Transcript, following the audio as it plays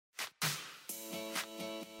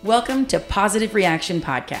Welcome to Positive Reaction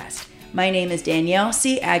Podcast. My name is Danielle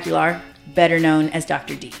C. Aguilar, better known as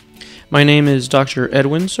Dr. D. My name is Dr.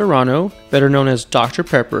 Edwin Serrano, better known as Dr.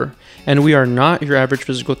 Pepper, and we are not your average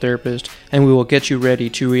physical therapist, and we will get you ready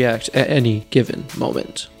to react at any given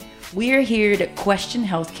moment. We are here to question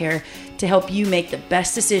healthcare to help you make the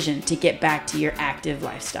best decision to get back to your active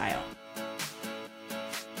lifestyle.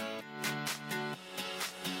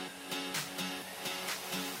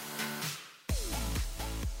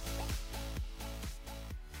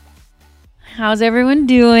 How's everyone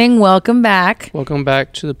doing? Welcome back. Welcome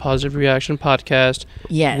back to the Positive Reaction Podcast.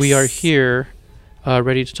 Yes. We are here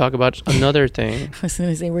ready to talk about another thing. I was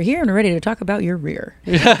going to say, we're here and ready to talk about your rear.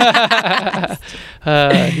 We could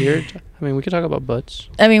talk about butts.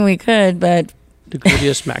 We could, but... The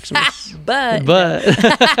gluteus maximus. but.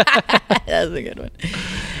 That was a good one.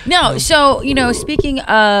 No, speaking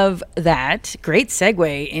of that, great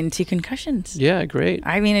segue into concussions. Yeah, great.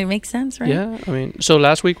 It makes sense, right? Yeah, so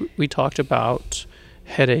last week we talked about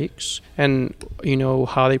headaches and,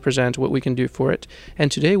 how they present, what we can do for it.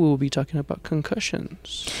 And today we will be talking about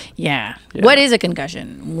concussions. Yeah. What is a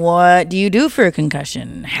concussion? What do you do for a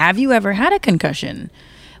concussion? Have you ever had a concussion?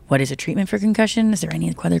 What is a treatment for concussion? Is there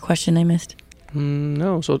any other question I missed?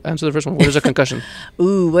 No. So answer the first one. What is a concussion?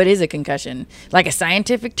 Ooh, what is a concussion? Like a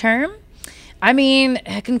scientific term?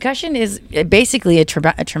 A concussion is basically a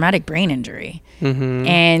traumatic brain injury. Mm-hmm.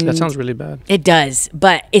 And that sounds really bad. It does.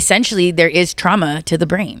 But essentially, there is trauma to the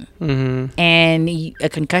brain. Mm-hmm. And a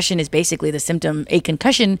concussion is basically the symptom. A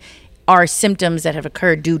concussion are symptoms that have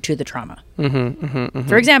occurred due to the trauma. Mm-hmm. Mm-hmm. Mm-hmm.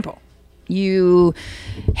 For example, you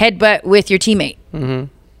headbutt with your teammate. Mm-hmm.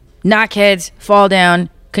 Knock heads, fall down,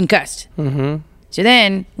 concussed. Mm-hmm. So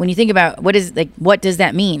then when you think about what does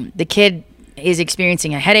that mean? The kid is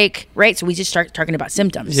experiencing a headache, right? So we just start talking about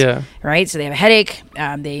symptoms. Yeah. Right? So they have a headache.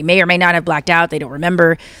 They may or may not have blacked out. They don't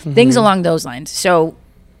remember. Mm-hmm. Things along those lines. So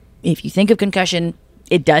if you think of concussion,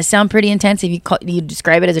 it does sound pretty intense if you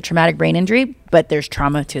describe it as a traumatic brain injury, but there's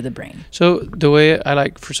trauma to the brain. So the way I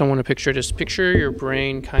like for someone to picture it is picture your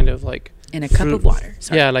brain kind of like in a cup of water.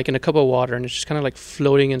 Sorry. Yeah, like in a cup of water, and it's just kind of like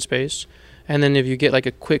floating in space. And then if you get like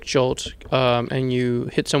a quick jolt and you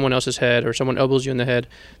hit someone else's head or someone elbows you in the head,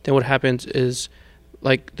 then what happens is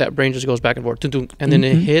like that brain just goes back and forth. And then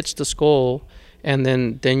it hits the skull, and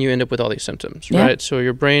then you end up with all these symptoms, right? So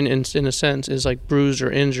your brain, in a sense, is like bruised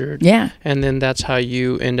or injured. Yeah. And then that's how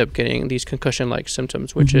you end up getting these concussion-like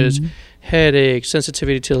symptoms, which is headache,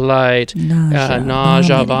 sensitivity to light,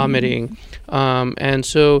 nausea, vomiting. And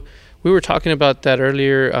so we were talking about that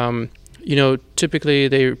earlier. Typically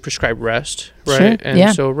they prescribe rest, right? Sure.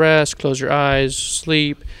 And so rest, close your eyes,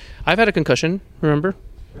 sleep. I've had a concussion, remember?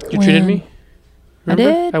 You treated me?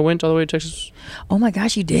 Remember? I did. I went all the way to Texas. Oh my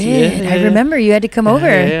gosh, you did. I remember you had to come over.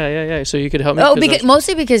 Yeah. So you could help me. Oh,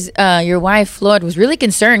 mostly because your wife, Floyd, was really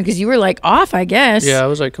concerned because you were like off, I guess. Yeah, I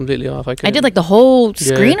was like completely off. I did like the whole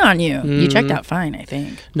screen on you. You checked out fine, I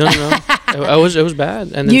think. No. It was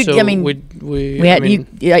bad. And then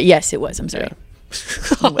yes, it was. I'm sorry. Yeah.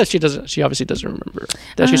 She obviously doesn't remember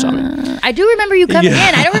that she saw me. I do remember you coming in.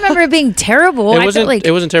 I don't remember it being terrible. It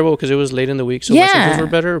wasn't terrible because it was late in the week, so my symptoms were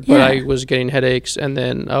better. But I was getting headaches, and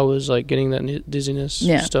then I was like getting that dizziness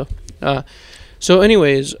stuff. So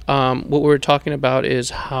anyways, what we're talking about is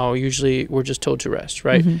how usually we're just told to rest,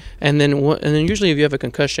 right? Mm-hmm. And then usually if you have a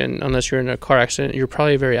concussion, unless you're in a car accident, you're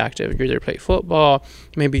probably very active. You're either play football,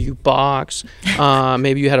 maybe you box,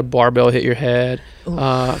 maybe you had a barbell hit your head.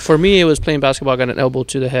 For me, it was playing basketball. I got an elbow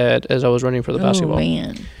to the head as I was running for the basketball. Oh,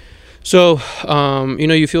 man. So,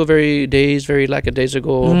 you feel very dazed, very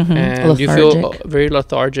lackadaisical, and you feel very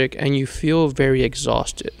lethargic, and you feel very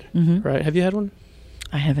exhausted, right? Have you had one?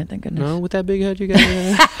 I haven't, thank goodness. No, with that big head you got.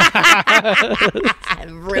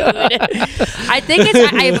 Rude. I think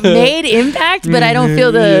I've made impact, but I don't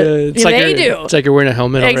feel they do. It's like you're wearing a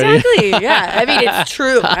helmet already. Exactly. Yeah. It's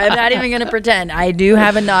true. I'm not even going to pretend. I do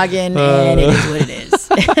have a noggin, and it is what it is.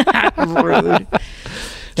 Rude.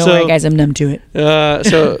 Don't worry, guys. I'm numb to it.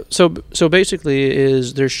 So basically,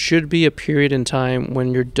 there should be a period in time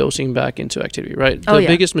when you're dosing back into activity, right? The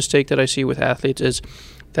biggest mistake that I see with athletes is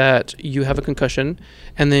that you have a concussion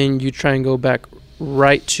and then you try and go back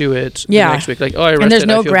right to it the next week. Like, I rested, and there's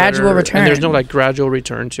no gradual return. And there's no like gradual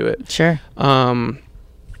return to it. Sure.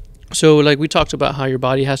 So like we talked about how your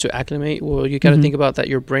body has to acclimate. Well, you got to think about that.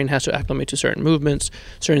 Your brain has to acclimate to certain movements,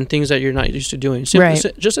 certain things that you're not used to doing.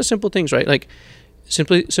 Just as simple things, right? Like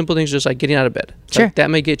simple things, just like getting out of bed. Sure. Like, that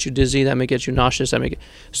may get you dizzy. That may get you nauseous.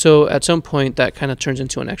 So at some point that kind of turns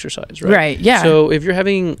into an exercise, right? Right. Yeah. So if you're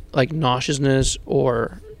having like nauseousness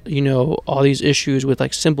or all these issues with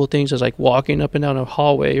like simple things as like walking up and down a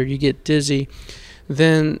hallway, or you get dizzy,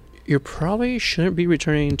 then you probably shouldn't be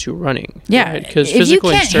returning to running. Yeah, because right?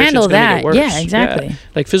 Physical exertion is going to make it worse. Yeah, exactly. Yeah.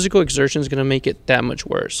 Like physical exertion is going to make it that much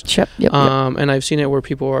worse. Yep. And I've seen it where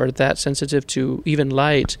people are that sensitive to even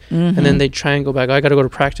light, and then they try and go back. I got to go to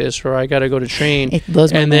practice, or I got to go to train,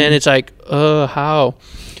 and then it's like, how?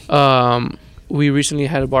 We recently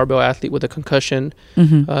had a barbell athlete with a concussion.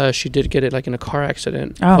 She did get it like in a car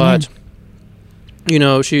accident, but. Man. You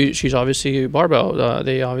know, she's obviously barbell.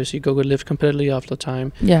 They obviously go lift competitively all the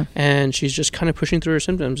time. Yeah. And she's just kind of pushing through her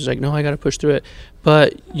symptoms. It's like, no, I got to push through it.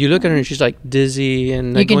 But you look at her and she's like dizzy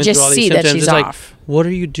and like going through all these symptoms. It's like, what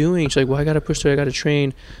are you doing? She's like, well, I got to push through. I got to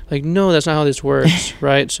train. Like, no, that's not how this works,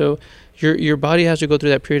 right? So your body has to go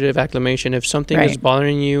through that period of acclimation. If something is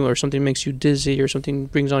bothering you, or something makes you dizzy, or something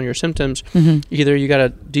brings on your symptoms, either you got to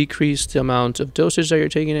decrease the amount of dosage that you're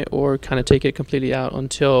taking it, or kind of take it completely out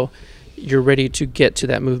until you're ready to get to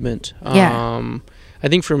that movement. I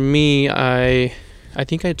think for me, I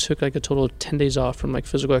think I took like a total of 10 days off from like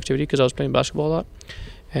physical activity because I was playing basketball a lot,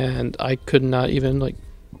 and I could not even like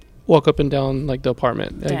walk up and down like the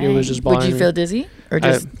apartment. Like, it was just bothering me. Would you feel dizzy, or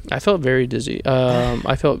just? I felt very dizzy.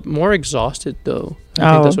 I felt more exhausted though.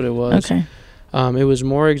 I think that's what it was. Okay. It was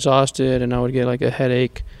more exhausted, and I would get like a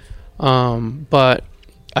headache. But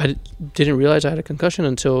I didn't realize I had a concussion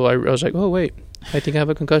until I was like, oh wait, I think I have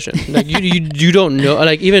a concussion. Like you don't know.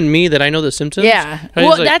 Like even me, that I know the symptoms. Yeah. Right?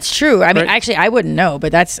 Well, like, that's true. I mean, actually, I wouldn't know,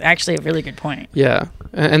 but that's actually a really good point. Yeah,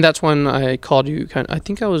 and that's when I called you. I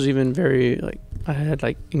think I was even very like, I had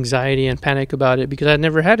like anxiety and panic about it because I'd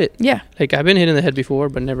never had it. Yeah. Like I've been hit in the head before,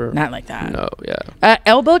 but never. Not like that. No. Yeah.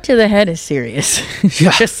 Elbow to the head is serious.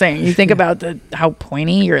 Just saying. You think about how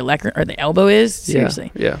pointy your the elbow is.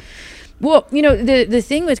 Seriously. Yeah. Well, you know, the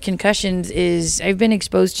thing with concussions is I've been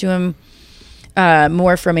exposed to them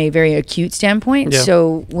more from a very acute standpoint. Yeah.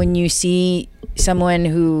 So when you see someone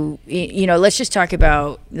who, you know, let's talk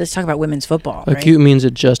about women's football. Acute means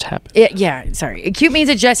it just happened. Acute means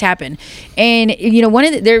it just happened. And you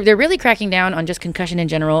know, they're really cracking down on just concussion in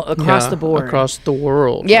general across the board, across the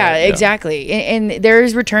world. Yeah, right? Exactly. And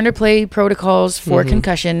there's return to play protocols for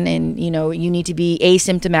concussion, and you know, you need to be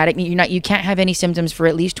asymptomatic. You can't have any symptoms for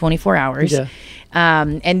at least 24 hours. Yeah.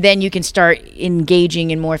 And then you can start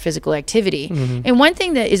engaging in more physical activity. And one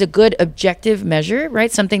thing that is a good objective measure,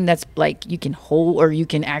 right? Something that's like you can hold or you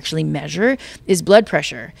can actually measure is blood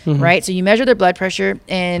pressure, right? So you measure their blood pressure,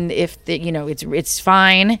 and if it's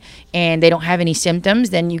fine and they don't have any symptoms,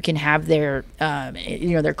 then you can have their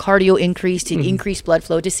their cardio increase to increase blood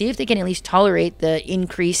flow to see if they can at least tolerate the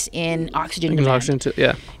increase in oxygen demand.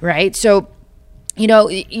 Right? So you know,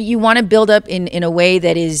 you want to build up in a way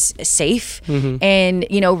that is safe, and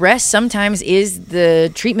you know, rest sometimes is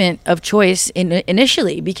the treatment of choice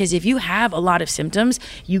initially, because if you have a lot of symptoms,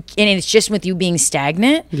 and it's just with you being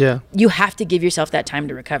stagnant, you have to give yourself that time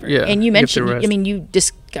to recover. And you mentioned, you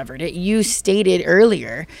discovered it. You stated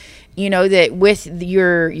earlier, you know, that with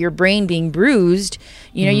your brain being bruised,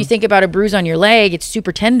 you know, you think about a bruise on your leg, it's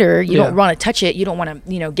super tender. You don't want to touch it. You don't want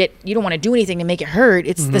to, you don't want to do anything to make it hurt.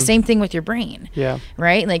 It's the same thing with your brain. Yeah.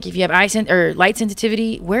 Right? Like if you have light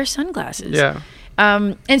sensitivity, wear sunglasses. Yeah.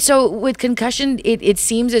 And so with concussion, it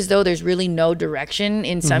seems as though there's really no direction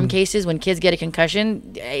in some cases. When kids get a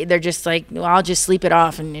concussion, they're just like, well, I'll just sleep it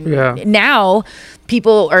off. And now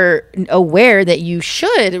people are aware that you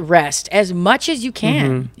should rest as much as you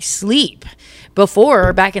can, sleep.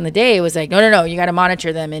 Before, back in the day, it was like, no, you got to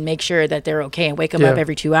monitor them and make sure that they're okay and wake them up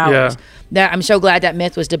every 2 hours. I'm so glad that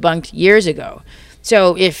myth was debunked years ago.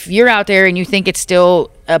 So if you're out there and you think it's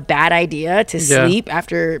still a bad idea to sleep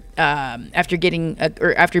after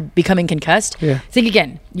becoming concussed, think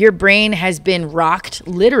again. Your brain has been rocked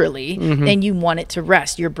literally, and you want it to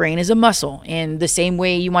rest. Your brain is a muscle, and the same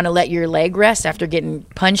way you want to let your leg rest after getting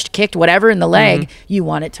punched, kicked, whatever in the leg, you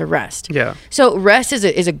want it to rest. Yeah. So rest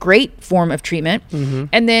is a great form of treatment.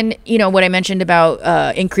 And then, you know, what I mentioned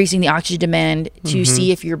about increasing the oxygen demand to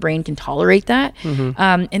see if your brain can tolerate that.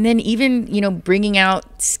 And then even, you know, bringing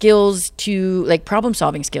out skills to like problem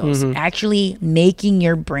solving skills, actually making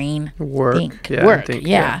your brain work.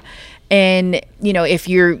 And you know, if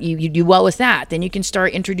you do well with that, then you can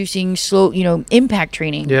start introducing slow, you know, impact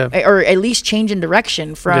training, or at least change in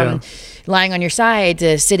direction from lying on your side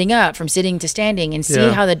to sitting up, from sitting to standing, and see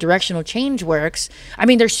how the directional change works. I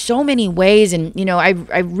mean, there's so many ways, and you know,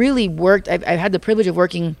 I've really worked. I've had the privilege of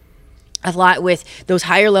working a lot with those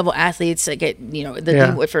higher level athletes, like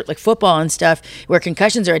for like football and stuff, where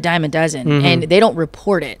concussions are a dime a dozen, and they don't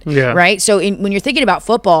report it. Right. So when you're thinking about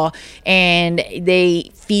football and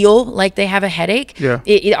they feel like they have a headache,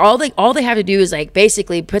 all they have to do is like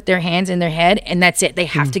basically put their hands in their head, and that's it. They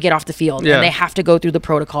have to get off the field, and they have to go through the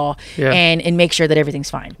protocol and make sure that everything's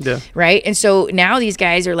fine. Right. And so now these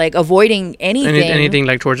guys are like avoiding anything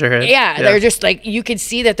like towards their head. They're just like, you can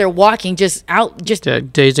see that they're walking just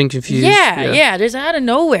dazed and confused. Just out of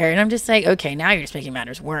nowhere. And I'm just like, okay, now you're just making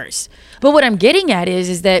matters worse. But what I'm getting at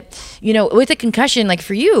is that, with a concussion, like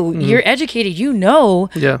for you, you're educated,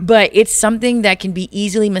 but it's something that can be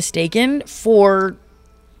easily mistaken for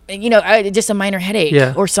just a minor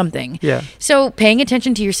headache or something. So paying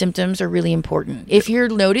attention to your symptoms are really important. If you're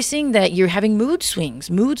noticing that you're having mood swings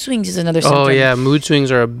is another symptom. Oh yeah, mood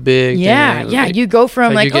swings are a big thing. Like, you go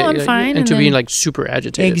from I'm fine, and to being like super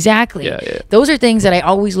agitated. Exactly. Those are things that I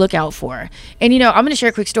always look out for. And I'm going to share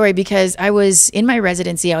a quick story, because I was in my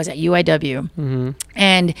residency. I was at UIW,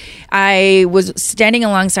 and I was standing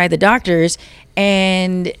alongside the doctors,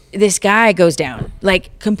 and this guy goes down,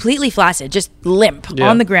 like completely flaccid, just limp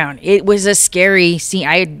on the ground. It was a scary scene.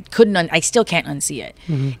 I still can't unsee it.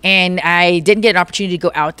 And I didn't get an opportunity to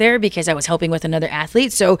go out there because I was helping with another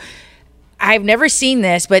athlete. So I've never seen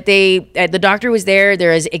this, but the doctor was there. They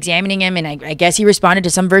was examining him, and I guess he responded to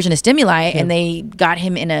some version of stimuli, and they got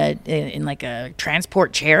him in like a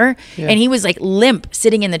transport chair, and he was like limp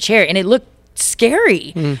sitting in the chair, and it looked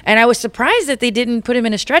scary. And I was surprised that they didn't put him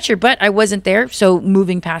in a stretcher, but I wasn't there. So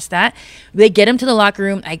moving past that, they get him to the locker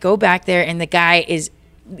room. I go back there, and the guy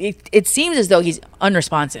it seems as though he's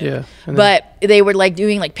unresponsive. But they were like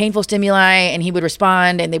doing like painful stimuli, and he would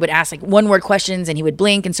respond, and they would ask like one word questions, and he would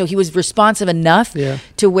blink. And so he was responsive enough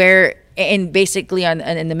to where, and basically on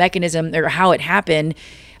the mechanism or how it happened,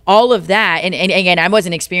 all of that, and again, I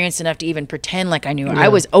wasn't experienced enough to even pretend like I knew. I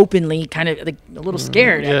was openly kind of like a little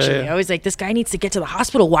scared, actually. I was like, this guy needs to get to the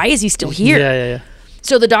hospital. Why is he still here?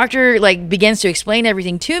 So the doctor like begins to explain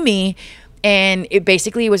everything to me, and it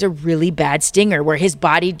basically was a really bad stinger where his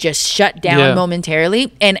body just shut down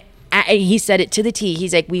momentarily. And he said it to the T.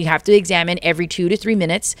 He's like, we have to examine every 2 to 3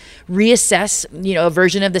 minutes, reassess, a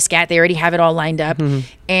version of the scat. They already have it all lined up,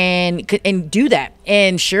 and do that.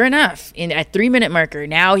 And sure enough, at 3-minute marker,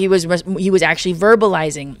 now he was actually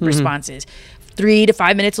verbalizing responses. 3 to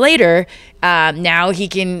 5 minutes later, now he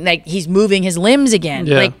can, like, he's moving his limbs again.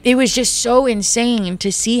 Like, it was just so insane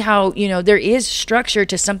to see how, there is structure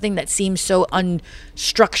to something that seems so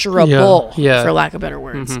unstructurable, for lack of better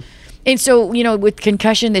words. And so, with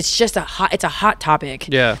concussion, it's just a hot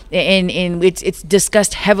topic. And it's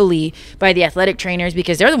discussed heavily by the athletic trainers,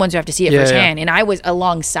 because they're the ones who have to see it firsthand. And I was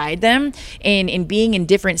alongside them, and in being in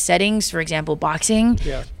different settings, for example, boxing,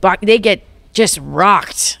 they get just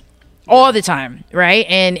rocked all the time, right?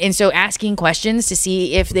 And so asking questions to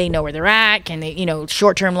see if they know where they're at, can they,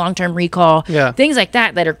 short-term, long-term recall, things like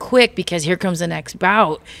that are quick, because here comes the next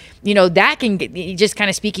bout. That can get, just kind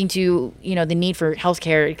of speaking to, the need for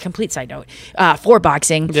healthcare, complete side note, for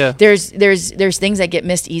boxing. There's things that get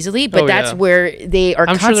missed easily, but that's where they are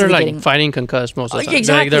constantly sure they're getting fighting concussed most of the time.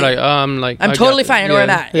 Exactly. They're like, I'm totally fine. I know where I'm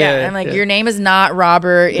at. I'm like, your name is not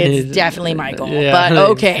Robert. It's definitely Michael. But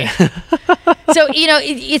okay. So,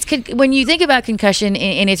 it's when you think about concussion,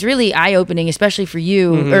 and it's really eye-opening, especially for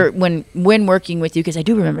you, or when working with you, because I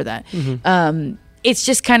do remember that. It's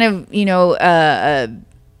just kind of,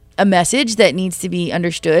 a message that needs to be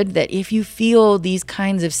understood, that if you feel these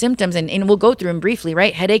kinds of symptoms, and we'll go through them briefly,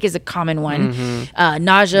 right? Headache is a common one.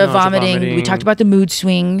 Nausea, vomiting. We talked about the mood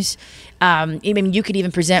swings. You could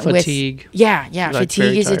even present fatigue. With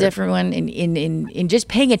fatigue is a different one, and just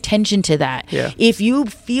paying attention to that. If you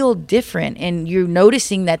feel different and you're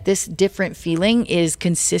noticing that this different feeling is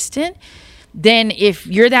consistent, then if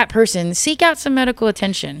you're that person, seek out some medical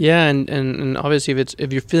attention. And obviously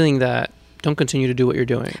if you're feeling that, don't continue to do what you're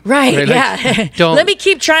doing. Right? Like, don't. Let me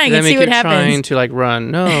keep trying and see what happens. Trying to run.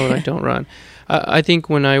 No, don't run. I think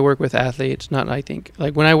when I work with athletes, when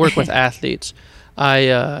I work with athletes,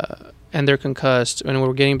 and they're concussed, and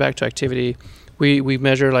we're getting back to activity, we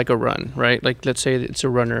measure like a run, right? Like, let's say it's a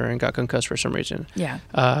runner and got concussed for some reason.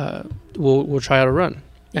 We'll try out a run.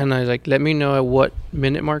 And I was like, let me know at what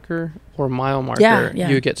minute marker or mile marker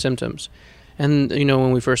you get symptoms. And,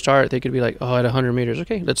 when we first start, they could be like, at 100 meters.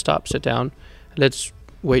 Okay, let's stop, sit down. Let's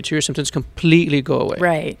wait till your symptoms completely go away.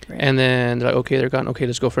 Right. And then they're like, okay, they're gone. Okay,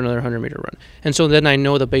 let's go for another 100-meter run. And so then I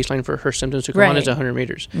know the baseline for her symptoms to come on is 100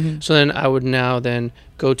 meters. So then I would now then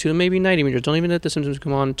go to maybe 90 meters. Don't even let the symptoms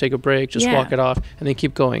come on. Take a break. Just walk it off, and then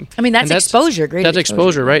keep going. I mean, that's exposure. Great. That's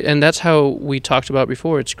exposure, right? And that's how we talked about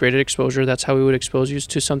before. It's graded exposure. That's how we would expose you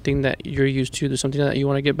to something that you're used to, something that you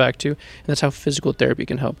want to get back to. And that's how physical therapy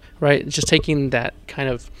can help, right? It's just taking that kind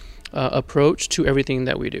of approach to everything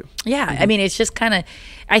that we do. Yeah. I mean, it's just kind of,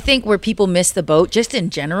 I think where people miss the boat just in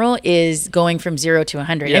general is going from 0 to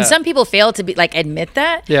 100. Yeah. And some people fail to admit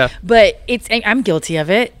that. Yeah. But I'm guilty of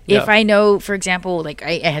it. Yeah. If I know, for example,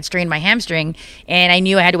 I had strained my hamstring and I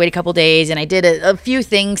knew I had to wait a couple days, and I did a few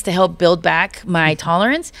things to help build back my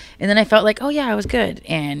tolerance. And then I felt like, oh yeah, I was good.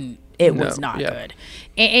 And it was not good.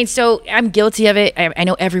 And so I'm guilty of it. I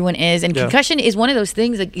know everyone is. And concussion is one of those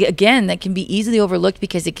things, again, that can be easily overlooked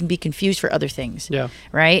because it can be confused for other things. Yeah.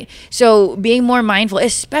 Right? So being more mindful,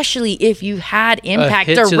 especially if you had impact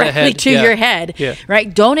directly to your head,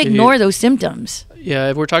 right? Don't ignore those symptoms. Yeah,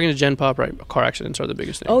 if we're talking to Gen Pop, right, car accidents are the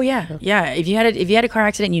biggest thing. Oh, yeah. If you had a car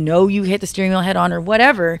accident, you know you hit the steering wheel head on or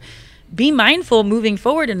whatever, be mindful moving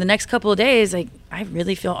forward in the next couple of days. I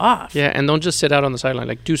really feel off. Yeah, and don't just sit out on the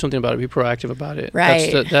sideline. Do something about it. Be proactive about it.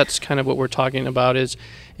 Right. That's kind of what we're talking about. Is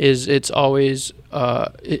it's always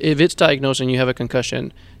if it's diagnosed and you have a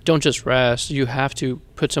concussion, don't just rest. You have to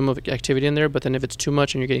put some of the activity in there. But then if it's too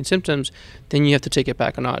much and you're getting symptoms, then you have to take it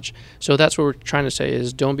back a notch. So that's what we're trying to say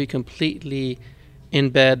is don't be completely in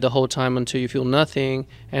bed the whole time until you feel nothing,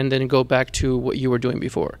 and then go back to what you were doing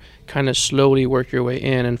before. Kind of slowly work your way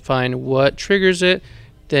in and find what triggers it,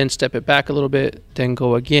 then step it back a little bit, then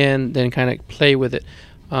go again, then kind of play with it.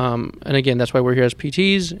 And again, that's why we're here as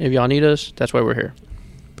PTs. If y'all need us, that's why we're here.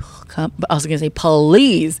 I was going to say,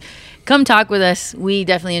 please come talk with us. We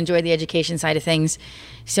definitely enjoy the education side of things.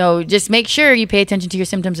 So just make sure you pay attention to your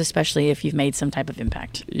symptoms, especially if you've made some type of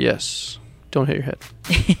impact. Yes. Don't hit your head.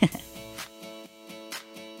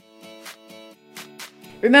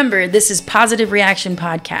 Remember, this is Positive Reaction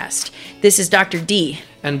Podcast. This is Dr. D.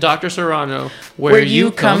 And Dr. Serrano, where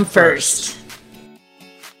you come first.